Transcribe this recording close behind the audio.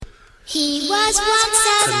He was once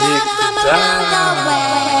a thug from around the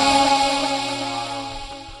way.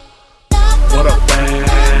 What a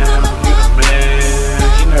band, you the man,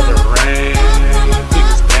 you never ran, you took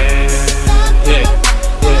a stand, yeah,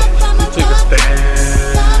 you took a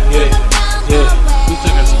stand, yeah, you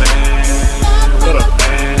took a stand. What a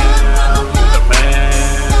band, you the man,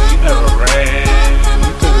 you never ran,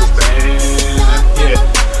 you took a stand, yeah,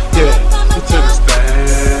 you took a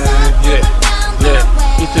stand, yeah,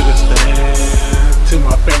 you took a stand. To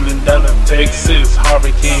my family down in Texas,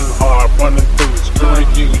 Harvey came hard, running through, screwing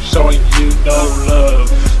you, showing you no love,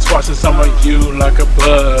 squashing some of you like a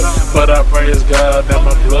bug. But I praise God that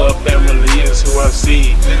my blood family is who I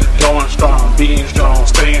see, going strong, being strong,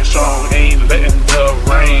 staying strong, ain't letting the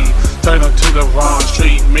rain turn them to the wrong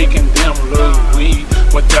street, making them lose weed.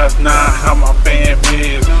 But that's not how my fam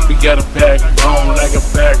is. We got a backbone like a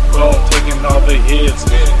backbone, taking all the hits,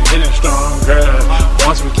 hitting stronger.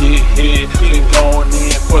 Once we get hit, we going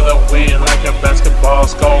in for the win like a basketball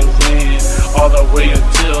score win, all the way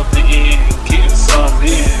until the end.